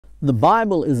The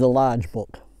Bible is a large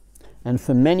book, and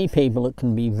for many people it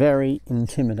can be very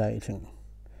intimidating.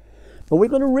 But we've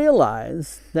got to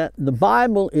realize that the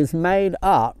Bible is made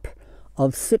up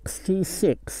of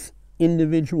 66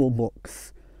 individual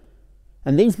books.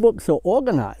 And these books are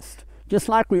organized. Just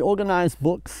like we organize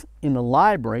books in a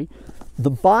library,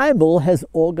 the Bible has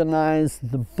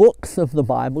organized the books of the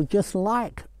Bible just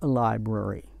like a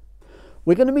library.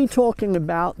 We're going to be talking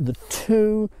about the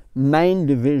two main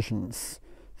divisions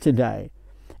today.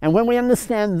 And when we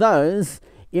understand those,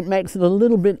 it makes it a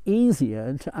little bit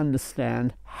easier to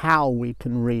understand how we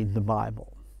can read the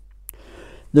Bible.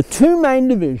 The two main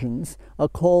divisions are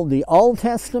called the Old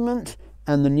Testament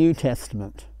and the New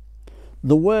Testament.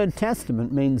 The word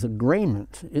testament means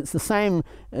agreement. It's the same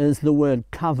as the word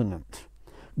covenant.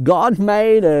 God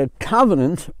made a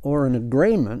covenant or an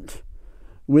agreement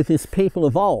with his people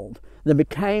of old that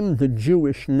became the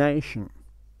Jewish nation.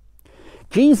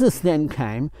 Jesus then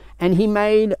came and he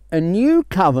made a new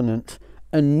covenant,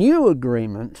 a new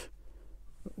agreement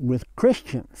with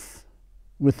Christians,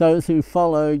 with those who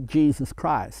follow Jesus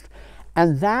Christ.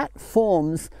 And that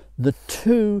forms the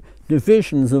two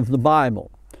divisions of the Bible.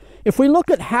 If we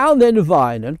look at how they're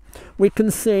divided, we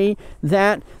can see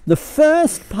that the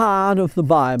first part of the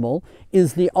Bible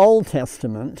is the Old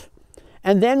Testament,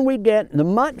 and then we get the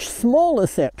much smaller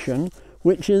section,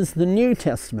 which is the New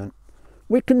Testament.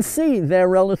 We can see their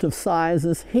relative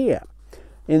sizes here.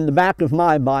 In the back of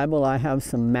my Bible, I have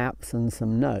some maps and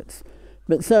some notes.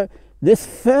 But so this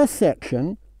first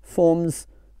section forms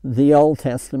the Old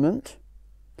Testament,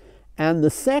 and the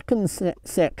second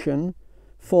section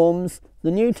forms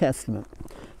the New Testament.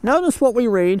 Notice what we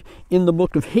read in the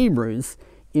book of Hebrews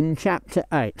in chapter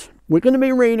 8. We're going to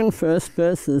be reading first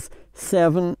verses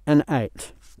 7 and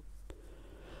 8.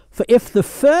 For if the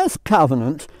first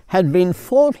covenant had been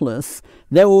faultless,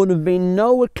 there would have been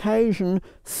no occasion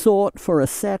sought for a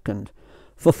second.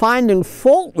 For finding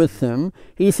fault with them,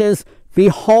 he says,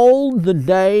 Behold, the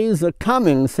days are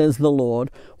coming, says the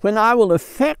Lord, when I will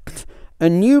effect a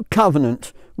new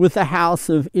covenant with the house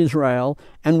of Israel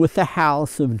and with the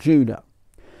house of Judah.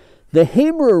 The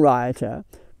Hebrew writer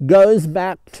goes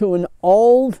back to an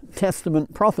Old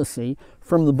Testament prophecy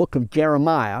from the book of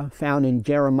Jeremiah, found in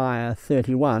Jeremiah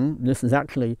 31. This is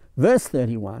actually verse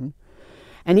 31.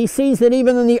 And he sees that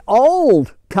even in the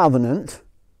Old Covenant,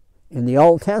 in the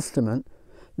Old Testament,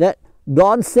 that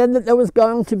God said that there was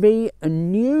going to be a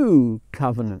new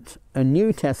covenant, a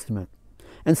New Testament.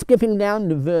 And skipping down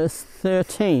to verse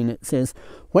 13, it says,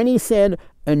 When he said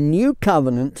a new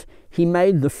covenant, he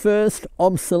made the first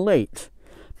obsolete.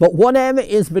 But whatever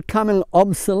is becoming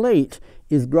obsolete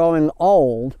is growing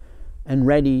old and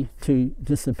ready to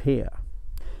disappear.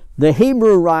 The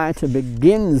Hebrew writer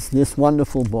begins this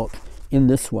wonderful book in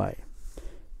this way.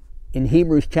 In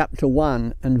Hebrews chapter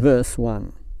 1 and verse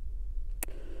 1.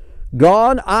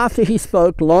 God, after he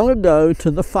spoke long ago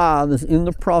to the fathers in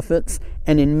the prophets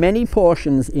and in many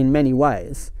portions in many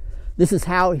ways, this is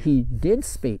how he did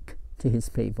speak to his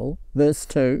people. Verse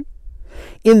 2.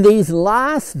 In these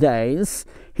last days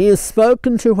he has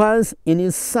spoken to us in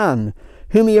his Son,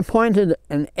 whom he appointed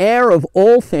an heir of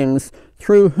all things,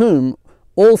 through whom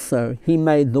also he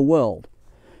made the world.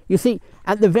 You see,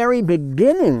 at the very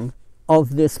beginning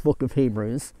of this book of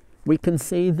Hebrews, we can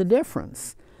see the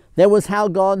difference. There was how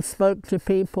God spoke to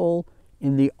people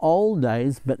in the old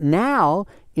days, but now,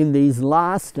 in these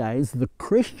last days, the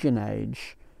Christian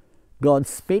age, God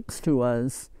speaks to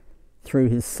us through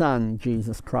his Son,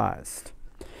 Jesus Christ.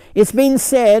 It's been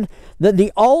said that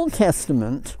the Old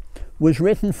Testament was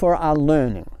written for our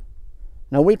learning.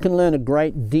 Now, we can learn a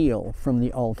great deal from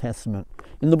the Old Testament.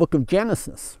 In the book of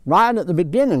Genesis, right at the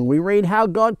beginning, we read how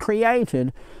God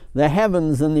created the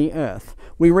heavens and the earth.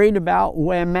 We read about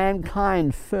where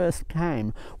mankind first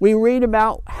came. We read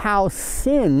about how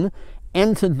sin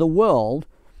entered the world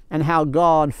and how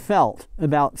God felt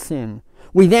about sin.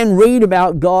 We then read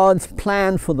about God's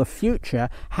plan for the future,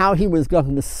 how he was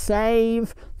going to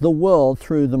save the world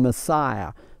through the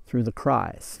Messiah, through the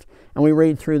Christ. And we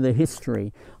read through the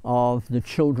history of the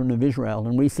children of Israel,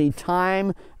 and we see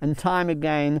time and time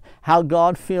again how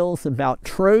God feels about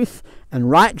truth and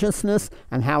righteousness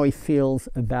and how he feels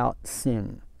about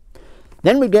sin.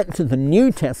 Then we get to the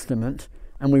New Testament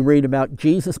and we read about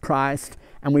Jesus Christ,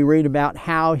 and we read about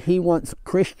how he wants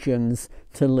Christians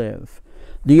to live.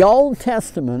 The Old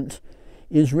Testament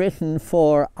is written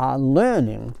for our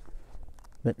learning,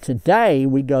 but today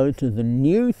we go to the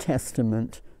New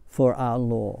Testament for our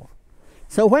law.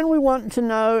 So when we want to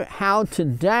know how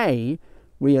today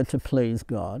we are to please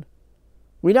God,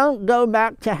 we don't go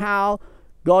back to how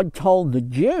God told the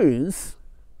Jews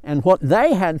and what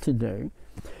they had to do.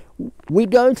 we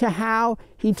go to how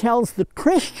he tells the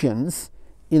Christians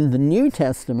in the New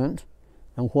Testament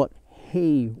and what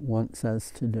he wants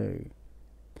us to do.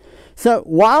 So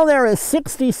while there are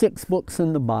 66 books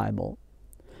in the Bible,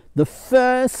 the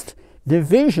first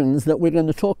divisions that we're going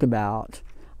to talk about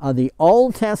are the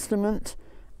Old Testament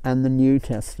and the New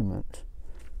Testament.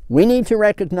 We need to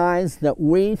recognize that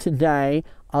we today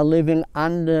are living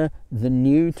under the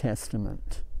New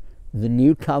Testament, the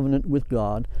new covenant with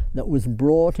God that was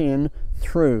brought in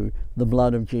through the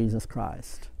blood of Jesus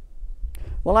Christ.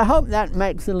 Well, I hope that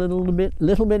makes it a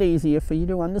little bit easier for you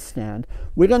to understand.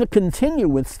 We're going to continue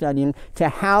with studying to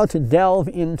how to delve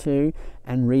into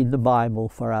and read the Bible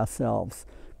for ourselves,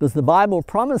 because the Bible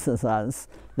promises us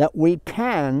that we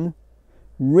can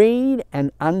read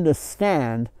and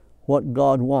understand what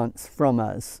God wants from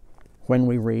us when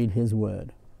we read His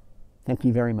Word. Thank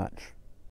you very much.